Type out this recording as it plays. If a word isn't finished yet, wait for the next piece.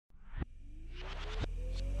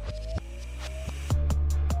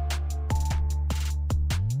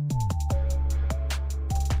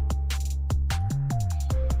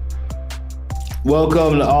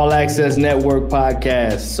Welcome to All Access Network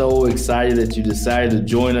Podcast. So excited that you decided to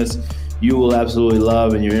join us. You will absolutely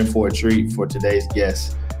love, and you're in for a treat for today's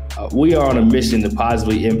guest. We are on a mission to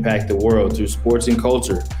positively impact the world through sports and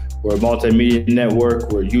culture. We're a multimedia network,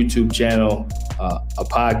 we're a YouTube channel, a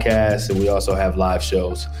podcast, and we also have live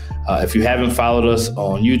shows. If you haven't followed us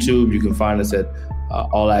on YouTube, you can find us at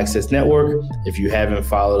All Access Network. If you haven't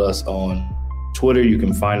followed us on Twitter, you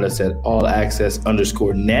can find us at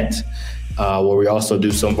allaccess_net. Where we also do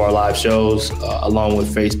some of our live shows, along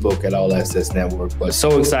with Facebook at All Access Network. But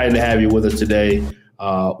so excited to have you with us today.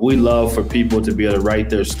 We love for people to be able to write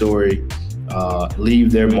their story,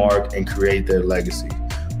 leave their mark, and create their legacy.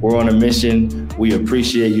 We're on a mission. We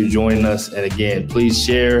appreciate you joining us. And again, please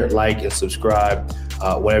share, like, and subscribe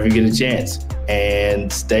whenever you get a chance.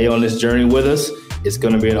 And stay on this journey with us. It's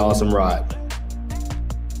going to be an awesome ride.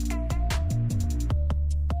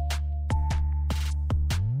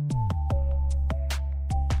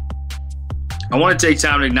 I want to take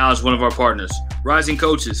time to acknowledge one of our partners, Rising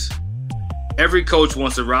Coaches. Every coach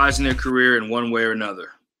wants to rise in their career in one way or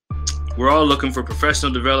another. We're all looking for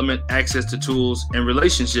professional development, access to tools, and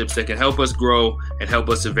relationships that can help us grow and help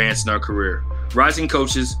us advance in our career. Rising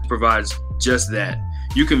Coaches provides just that.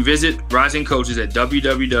 You can visit Rising Coaches at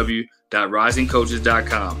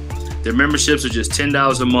www.risingcoaches.com. Their memberships are just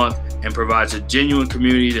 $10 a month and provides a genuine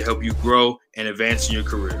community to help you grow and advance in your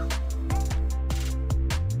career.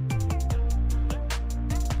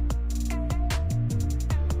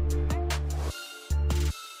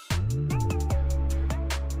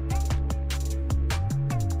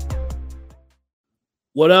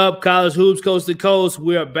 What up, College Hoops Coast to Coast?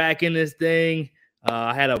 We are back in this thing.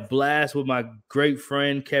 I had a blast with my great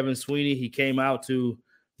friend, Kevin Sweeney. He came out to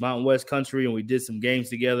Mountain West Country, and we did some games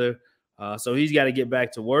together. So he's got to get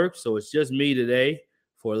back to work. So it's just me today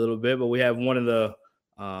for a little bit. But we have one of the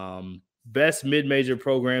best mid-major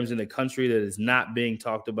programs in the country that is not being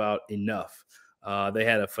talked about enough. They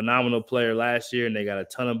had a phenomenal player last year, and they got a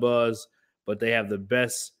ton of buzz. But they have the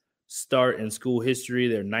best start in school history.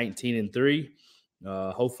 They're 19-3.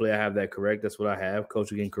 Hopefully I have that correct. That's what I have. Coach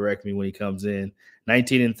can correct me when he comes in.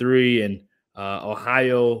 19-3, and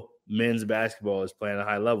Ohio men's basketball is playing at a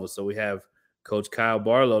high level. So we have Coach Kyle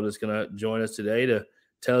Barlow that's going to join us today to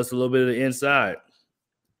tell us a little bit of the inside.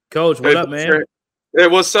 Coach, what up, man? Hey,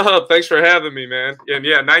 what's up? Thanks for having me, man. And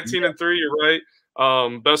yeah, 19-3, you're right.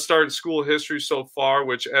 Best start in school history so far,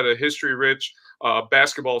 which at a history-rich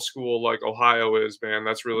basketball school like Ohio is, man,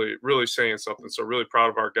 that's really, really saying something. So really proud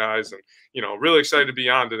of our guys, and really excited to be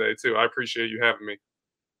on today too. I appreciate you having me.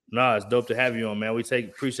 No, it's dope to have you on, man.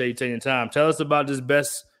 Appreciate you taking the time. Tell us about this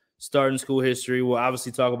best start in school history. We'll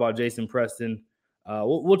obviously talk about Jason Preston.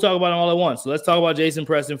 We'll talk about them all at once. So let's talk about Jason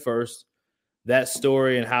Preston first. That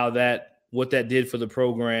story and what that did for the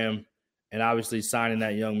program, and obviously signing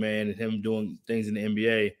that young man and him doing things in the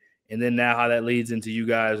NBA. And then now how that leads into you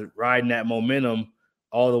guys riding that momentum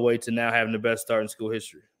all the way to now having the best start in school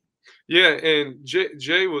history. Yeah, and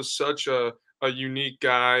Jay was such a unique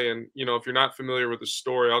guy. And, if you're not familiar with the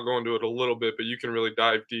story, I'll go into it a little bit, but you can really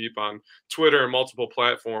dive deep on Twitter and multiple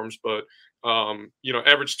platforms. But,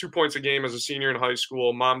 averaged 2 points a game as a senior in high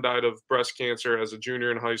school. Mom died of breast cancer as a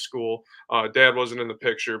junior in high school. Dad wasn't in the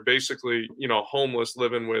picture. Basically, homeless,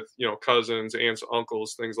 living with, cousins, aunts,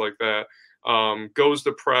 uncles, things like that. Goes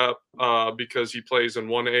to prep because he plays in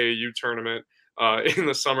one AAU tournament in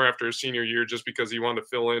the summer after his senior year, just because he wanted to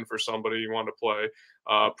fill in for somebody he wanted to play.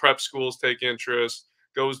 Prep schools take interest,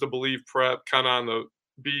 goes to Believe Prep, kind of on the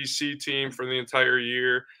BC team for the entire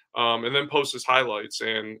year, and then posts his highlights.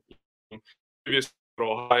 And previous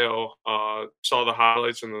Ohio saw the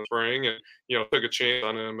highlights in the spring and, took a chance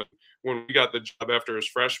on him. And when we got the job after his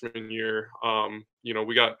freshman year,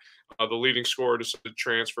 we got the leading scorer to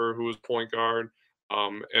transfer, who was point guard.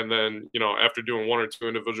 And then, after doing one or two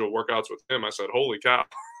individual workouts with him, I said, holy cow,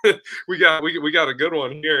 we got a good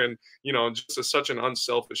one here. And, just such an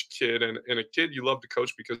unselfish kid and a kid you love to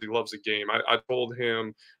coach because he loves the game. I told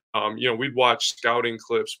him, we'd watch scouting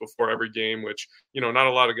clips before every game, which, not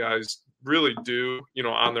a lot of guys really do,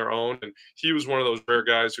 on their own. And he was one of those rare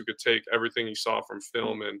guys who could take everything he saw from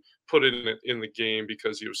film and put it in the game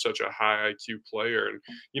because he was such a high IQ player. And,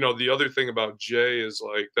 the other thing about Jay is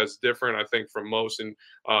that's different, I think, from most and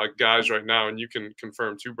guys right now. And you can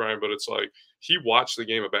confirm too, Brian, but it's he watched the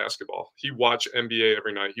game of basketball. He watched NBA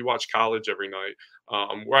every night. He watched college every night,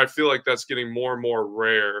 where I feel like that's getting more and more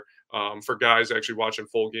rare for guys actually watching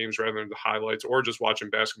full games rather than the highlights or just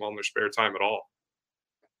watching basketball in their spare time at all.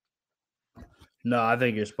 No, I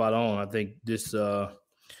think you're spot on. I think this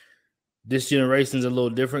generation's a little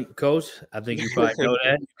different, Coach. I think you probably know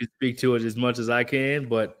that. You can speak to it as much as I can,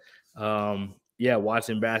 but yeah,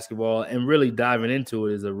 watching basketball and really diving into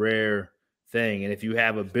it is a rare thing. And if you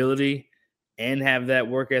have ability and have that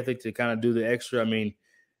work ethic to kind of do the extra, I mean,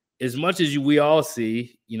 as much as we all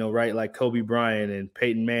see, right, like Kobe Bryant and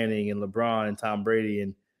Peyton Manning and LeBron and Tom Brady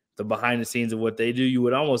and the behind the scenes of what they do, you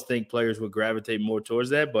would almost think players would gravitate more towards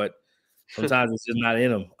that, but sometimes it's just not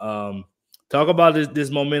in them. Talk about this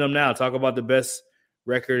momentum now. Talk about the best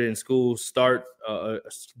record in school start,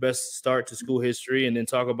 best start to school history, and then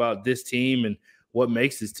talk about this team and what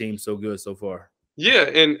makes this team so good so far. Yeah,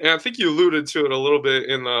 and I think you alluded to it a little bit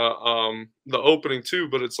in the opening too,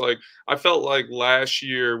 but it's like I felt like last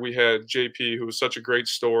year we had JP, who was such a great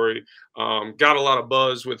story, got a lot of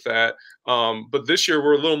buzz with that. But this year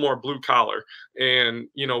we're a little more blue collar, and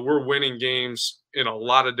we're winning games in a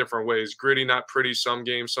lot of different ways. Gritty, not pretty. Some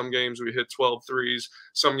games we hit 12 threes.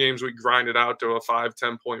 Some games we grind it out to a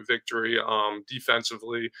 5-10 point victory.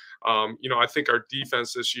 Defensively, I think our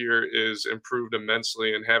defense this year is improved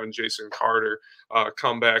immensely, and having Jason Carter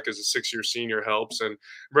come back as a 6-year senior helps. And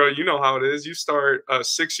bro, you know how it is. You start a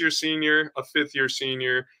 6-year senior, a 5th-year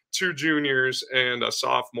senior, 2 juniors, and a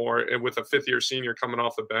sophomore, and with a 5th-year senior coming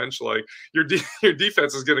off the bench, like your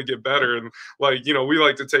defense is going to get better. And like we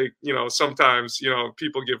like to take sometimes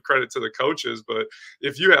people give credit to the coaches, but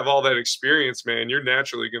if you have all that experience, man, you're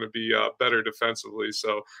naturally going to be better defensively.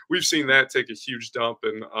 So we've seen that take a huge jump,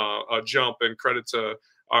 and credit to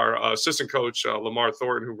our assistant coach, Lamar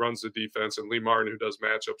Thornton, who runs the defense, and Lee Martin, who does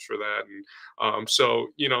matchups for that. And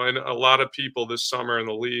and a lot of people this summer in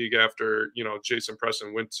the league, after, Jason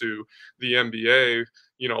Preston went to the NBA,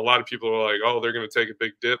 a lot of people are like, oh, they're going to take a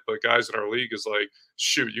big dip. But guys in our league is like,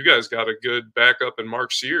 shoot, you guys got a good backup in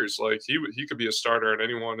Mark Sears. Like he could be a starter on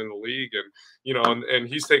anyone in the league. And, and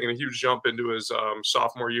he's taking a huge jump into his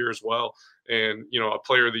sophomore year as well. And, a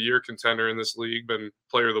player of the year contender in this league, been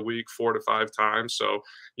player of the week 4 to 5 times. So,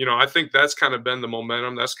 I think that's kind of been the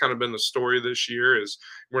momentum. That's kind of been the story this year. Is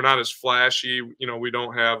we're not as flashy. We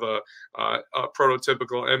don't have a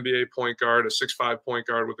prototypical NBA point guard, a 6'5" point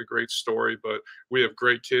guard with a great story, but we have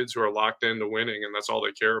great kids who are locked into winning, and that's all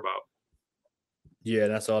they care about. Yeah,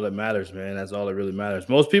 that's all that matters, man. That's all that really matters.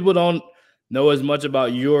 Most people don't know as much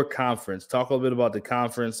about your conference. Talk a little bit about the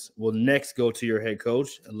conference. We'll next go to your head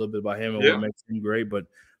coach, a little bit about him and what makes him great. But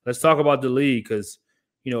let's talk about the league because,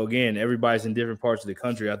 again, everybody's in different parts of the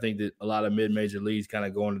country. I think that a lot of mid-major leagues kind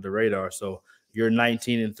of go under the radar. So you're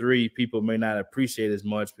 19-3. People may not appreciate as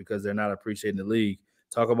much because they're not appreciating the league.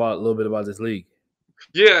 Talk about a little bit about this league.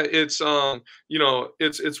 Yeah, it's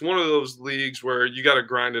it's one of those leagues where you got to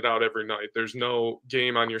grind it out every night. There's no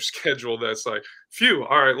game on your schedule that's like, phew,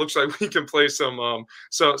 all right, looks like we can play some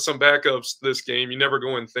backups this game. You never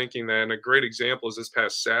go in thinking that. And a great example is this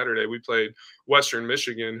past Saturday we played Western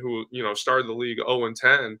Michigan, who started the league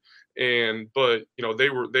 0-10. But they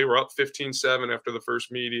were up 15-7 after the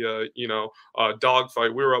first media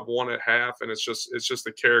dogfight. We were up 1 at half, and it's just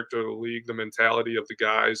the character of the league, the mentality of the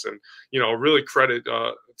guys, and really credit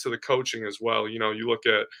to the coaching as well. You look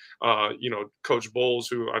at Coach Bowles,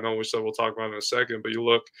 who I know we said we'll talk about in a second, but you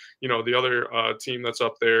look, the other team that's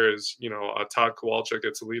up there is Todd Kowalczyk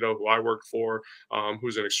at Toledo, who I worked for,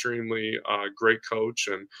 who's an extremely great coach,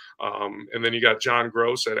 and then you got John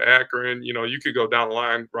Gross at Akron. You could go down the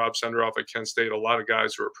line, Rob Senderoff at Kent State, a lot of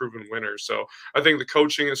guys who are proven winners. So I think the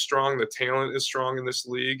coaching is strong, the talent is strong in this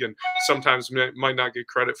league, and sometimes might not get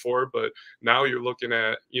credit for it. But now you're looking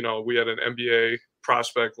at, we had an NBA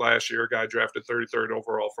prospect last year, a guy drafted 33rd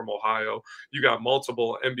overall from Ohio. You got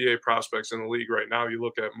multiple NBA prospects in the league right now. You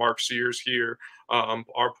look at Mark Sears here,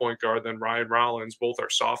 our point guard, then Ryan Rollins, both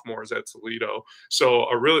are sophomores at Toledo. So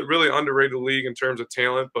a really, really underrated league in terms of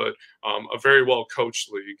talent, but a very well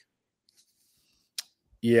coached league.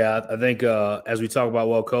 Yeah, I think as we talk about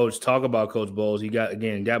well coached, talk about Coach Bowles. He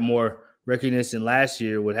got more recognition last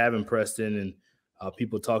year with having Preston, and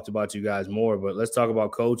people talked about you guys more. But let's talk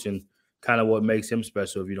about Coach and kind of what makes him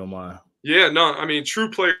special, if you don't mind. Yeah, no, I mean,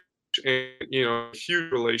 true player and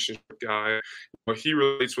huge relationship guy. He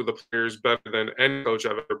relates with the players better than any coach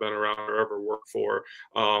I've ever been around or ever worked for.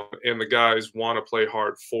 And the guys want to play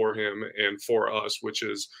hard for him and for us, which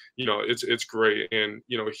is, it's great. And,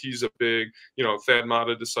 he's a big, Thad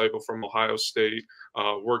Matta disciple from Ohio State,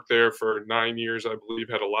 worked there for 9 years, I believe,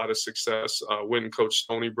 had a lot of success, went and coached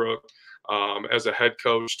Stony Brook. As a head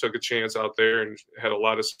coach, took a chance out there and had a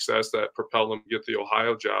lot of success that propelled him to get the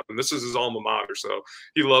Ohio job. And this is his alma mater, so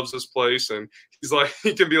he loves this place. And he's like,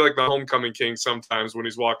 he can be like the homecoming king sometimes when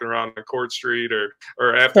he's walking around on Court Street or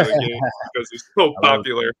after the game because he's so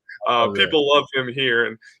popular. People love him here,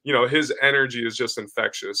 and his energy is just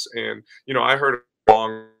infectious. And I heard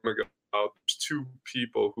long ago about 2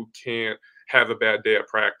 people who can't have a bad day at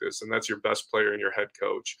practice, and that's your best player and your head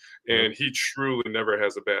coach. And he truly never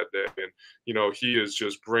has a bad day. And, you know, he is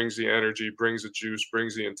just brings the energy, brings the juice,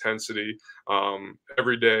 brings the intensity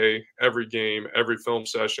every day, every game, every film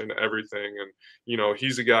session, everything. And, you know,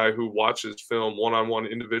 he's a guy who watches film one-on-one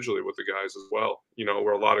individually with the guys as well, you know,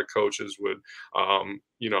 where a lot of coaches would,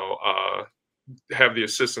 have the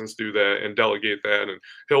assistants do that and delegate that. And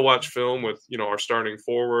he'll watch film with, you know, our starting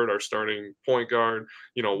forward, our starting point guard,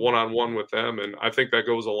 you know, one-on-one with them. And I think that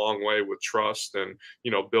goes a long way with trust and,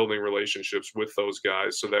 you know, building relationships with those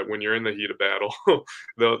guys so that when you're in the heat of battle,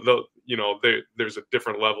 there's a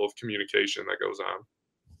different level of communication that goes on.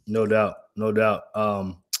 No doubt. No doubt.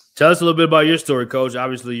 Tell us a little bit about your story, Coach.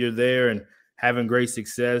 Obviously, you're there and having great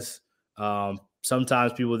success.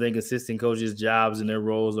 Sometimes people think assistant coaches' jobs and their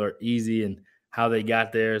roles are easy, and how they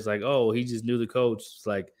got there. It's like, oh, he just knew the coach. It's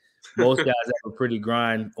like most guys have a pretty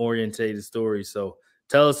grind-orientated story. So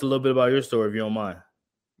tell us a little bit about your story, if you don't mind.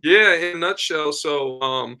 Yeah, in a nutshell.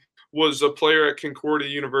 So was a player at Concordia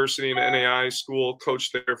University, an NAI school,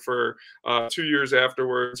 coached there for 2 years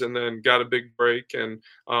afterwards, and then got a big break and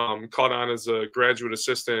caught on as a graduate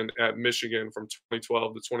assistant at Michigan from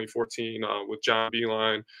 2012 to 2014 with John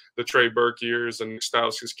Beilein, the Trey Burke years, and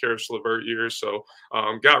Stauskas, Karis LeVert years. So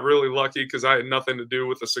got really lucky because I had nothing to do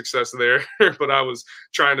with the success there, but I was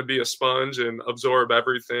trying to be a sponge and absorb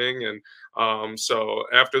everything. And so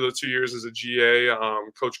after the 2 years as a GA,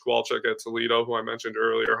 Coach Kowalczyk at Toledo, who I mentioned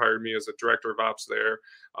earlier, hired me as a director of ops there.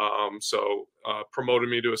 Promoted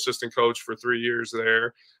me to assistant coach for 3 years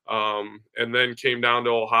there. And then came down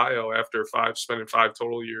to Ohio after spending 5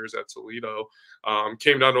 total years at Toledo.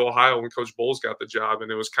 Came down to Ohio when Coach Bowles got the job.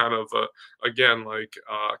 And it was kind of,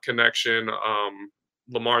 connection.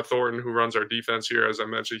 Lamar Thornton, who runs our defense here, as I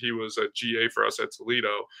mentioned, he was a GA for us at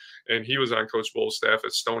Toledo, and he was on Coach Bowles' staff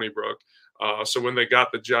at Stony Brook. So when they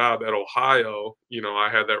got the job at Ohio, you know, I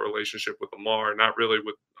had that relationship with Lamar, not really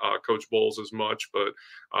with Coach Bowles as much, but,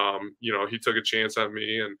 you know, he took a chance on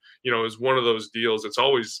me. And, you know, it was one of those deals. It's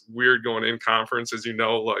always weird going in conference, as you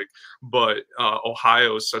know, but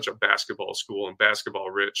Ohio is such a basketball school and basketball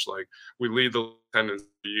rich. Like, we lead the attendance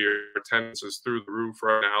year. Attendance is through the roof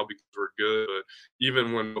right now because we're good. But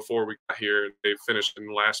even before we got here, they finished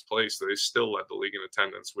in last place, they still led the league in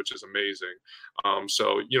attendance, which is amazing.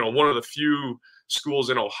 So, you know, one of the few schools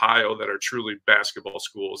in Ohio that are truly basketball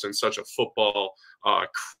schools in such a football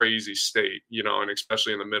crazy state, you know, and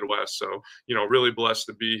especially in the Midwest. So, you know, really blessed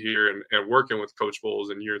to be here and working with Coach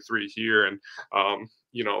Bowles in year 3 here. And,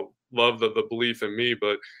 you know, love the belief in me,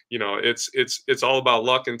 but, you know, it's all about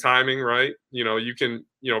luck and timing, right? You know, you can,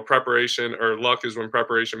 you know, preparation or luck is when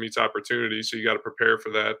preparation meets opportunity. So you got to prepare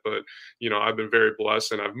for that. But, you know, I've been very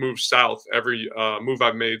blessed, and I've moved south every move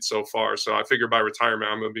I've made so far. So I figure by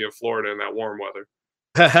retirement, I'm going to be in Florida in that warm weather.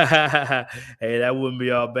 Hey, that wouldn't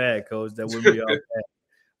be all bad, Coach. That wouldn't be all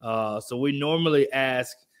bad. So we normally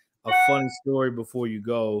ask a funny story before you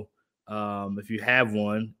go. If you have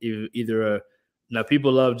one, now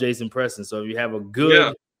people love Jason Preston. So if you have a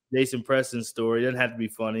good Jason Preston story, it doesn't have to be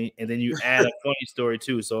funny. And then you add a funny story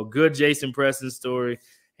too. So a good Jason Preston story,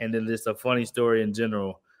 and then just a funny story in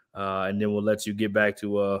general. And then we'll let you get back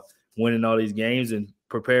to winning all these games and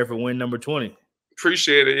prepare for win number 20.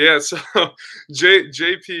 Appreciate it. Yeah. So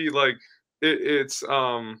JP, like it's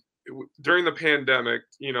during the pandemic,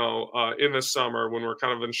 you know, in the summer when we're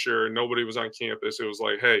kind of unsure, nobody was on campus. It was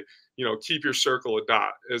like, hey, you know, keep your circle a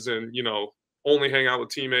dot, as in, you know, only hang out with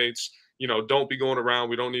teammates, you know, don't be going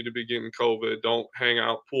around. We don't need to be getting COVID. Don't hang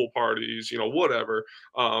out, pool parties, you know, whatever.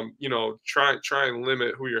 You know, try and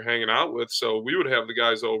limit who you're hanging out with. So we would have the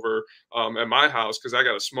guys over at my house because I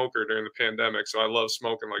got a smoker during the pandemic. So I love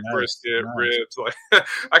smoking like brisket, ribs. Like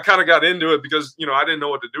I kind of got into it because, you know, I didn't know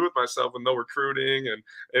what to do with myself with no recruiting and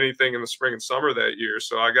anything in the spring and summer that year.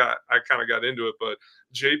 So I kind of got into it. But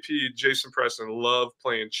Jason Preston loved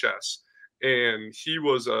playing chess. And he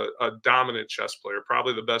was a dominant chess player,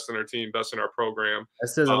 probably the best in our team, best in our program. That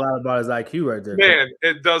says a lot about his IQ right there. Man,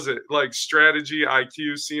 it does it. Like strategy,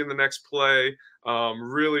 IQ, seeing the next play,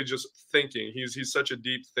 really just thinking. He's such a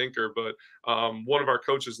deep thinker. But one of our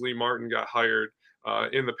coaches, Lee Martin, got hired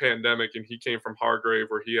in the pandemic, and he came from Hargrave,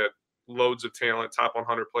 where he had loads of talent, top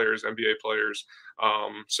 100 players, NBA players.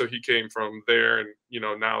 So he came from there, and, you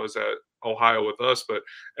know, now is at Ohio with us. But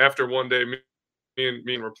after one day, me and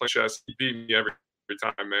we're playing chess, he beat me every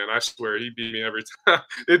time, man. I swear he beat me every time.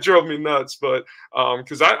 It drove me nuts, but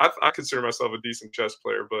because I consider myself a decent chess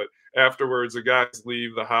player. But afterwards, the guys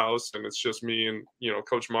leave the house, and it's just me and, you know,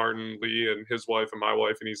 Coach Martin, Lee, and his wife and my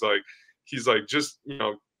wife, and he's like, just, you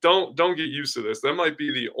know, don't get used to this. That might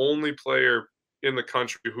be the only player in the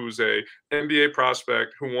country who's a NBA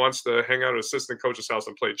prospect who wants to hang out at assistant coach's house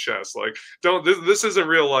and play chess. Like, this isn't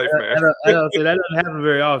real life, man. I don't say that doesn't happen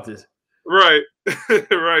very often. Right.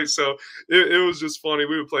 Right. So it was just funny.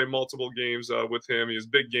 We would play multiple games with him. He was a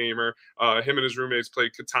big gamer. Him and his roommates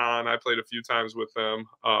played Catan. I played a few times with them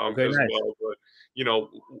as nice. well. But, you know,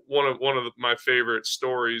 one of my favorite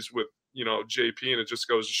stories with, you know, JP, and it just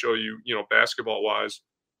goes to show you, you know, basketball wise,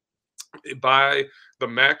 by the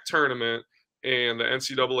MAC tournament and the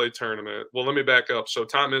NCAA tournament. Well, let me back up. So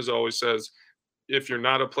Tom Izzo always says, if you're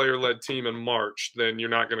not a player-led team in March, then you're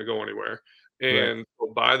not going to go anywhere. And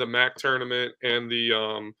right. By the MAC tournament and the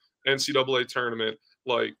NCAA tournament,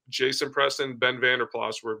 like Jason Preston, Ben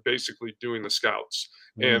Vanderplas were basically doing the scouts.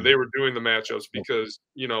 And they were doing the matchups because,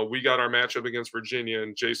 you know, we got our matchup against Virginia,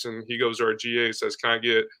 and Jason, he goes to our GA, says, can I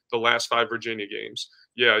get the last 5 Virginia games?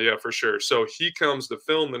 Yeah, for sure. So he comes to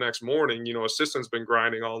film the next morning. You know, assistant's been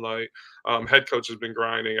grinding all night. Head coach has been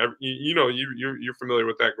grinding. You know, you're familiar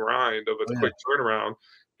with that grind of a quick turnaround.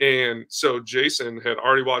 And so Jason had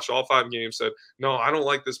already watched all 5 games, said, no, I don't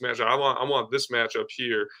like this matchup. I want this matchup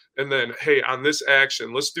here. And then, hey, on this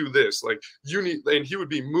action, let's do this. Like, you need, and he would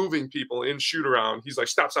be moving people in shoot around. He's like,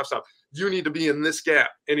 stop. You need to be in this gap.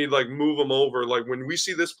 And he'd like move them over. Like, when we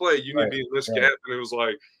see this play, you need to be in this gap. And it was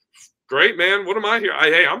like, great, man. What am I here?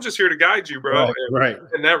 Hey, I'm just here to guide you, bro. Right.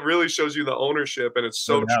 And that really shows you the ownership. And it's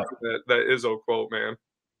so true, that Izzo quote, man.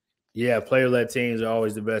 Yeah, player-led teams are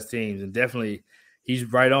always the best teams. And definitely, he's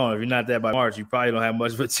right on. If you're not there by March, you probably don't have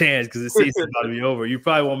much of a chance because the season's about to be over. You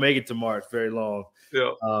probably won't make it to March very long.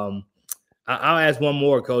 Yeah. I'll ask one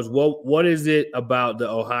more, Coach. What is it about the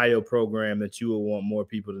Ohio program that you would want more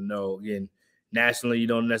people to know? Again, nationally, you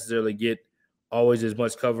don't necessarily get always as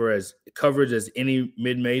much coverage as any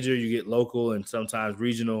mid-major. You get local and sometimes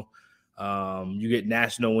regional. You get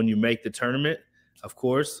national when you make the tournament, of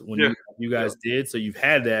course, when you guys did. So you've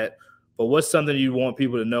had that. But what's something you want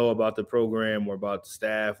people to know about the program or about the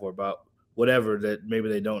staff or about whatever that maybe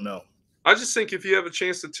they don't know? I just think if you have a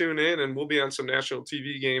chance to tune in, and we'll be on some national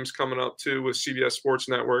TV games coming up too with CBS Sports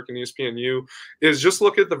Network and ESPNU, is just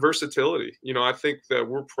look at the versatility. You know, I think that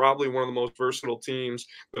we're probably one of the most versatile teams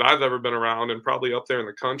that I've ever been around, and probably up there in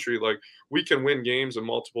the country. Like, we can win games in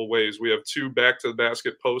multiple ways. We have 2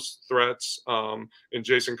 back-to-the-basket post threats in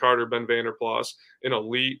Jason Carter, Ben Vanderplas, an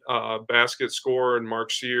elite basket scorer in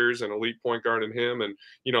Mark Sears, an elite point guard in him. And,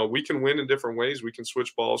 you know, we can win in different ways. We can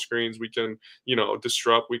switch ball screens. We can, you know,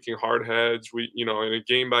 disrupt. We can hard heads. We, you know, in a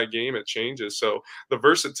game by game, it changes. So the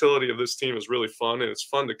versatility of this team is really fun, and it's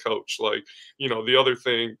fun to coach. Like, you know, the other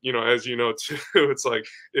thing, you know, as you know, too, it's like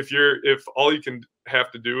if all you can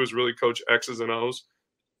have to do is really coach X's and O's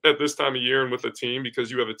at this time of year and with a team,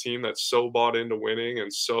 because you have a team that's so bought into winning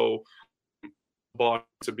and so bought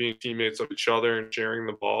to being teammates of each other and sharing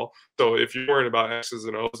the ball. So if you're worrying about X's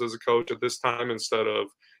and O's as a coach at this time, instead of,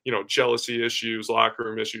 you know, jealousy issues, locker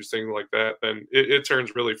room issues, things like that, then it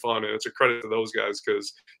turns really fun. And it's a credit to those guys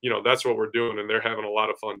because, you know, that's what we're doing, and they're having a lot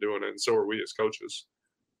of fun doing it. And so are we as coaches.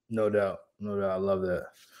 No doubt. I love that.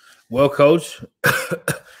 Well, Coach,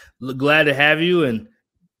 glad to have you, and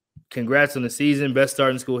congrats on the season. Best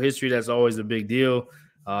start in school history. That's always a big deal.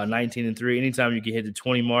 19-3. Anytime you can hit the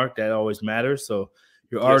 20 mark, that always matters. So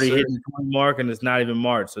you're already hitting the 20 mark, and it's not even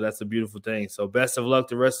March. So that's a beautiful thing. So best of luck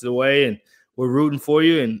the rest of the way, and we're rooting for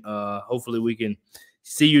you. And hopefully we can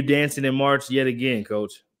see you dancing in March yet again,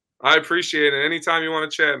 Coach. I appreciate it. Anytime you want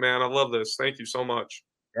to chat, man. I love this. Thank you so much.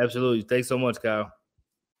 Absolutely. Thanks so much, Kyle.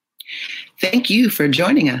 Thank you for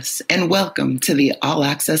joining us, and welcome to the All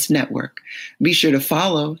Access Network. Be sure to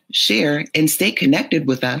follow, share, and stay connected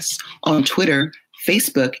with us on Twitter,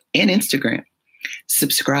 Facebook, and Instagram.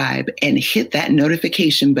 Subscribe and hit that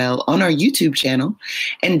notification bell on our YouTube channel.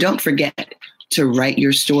 And don't forget to write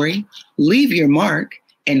your story, leave your mark,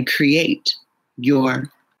 and create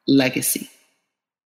your legacy.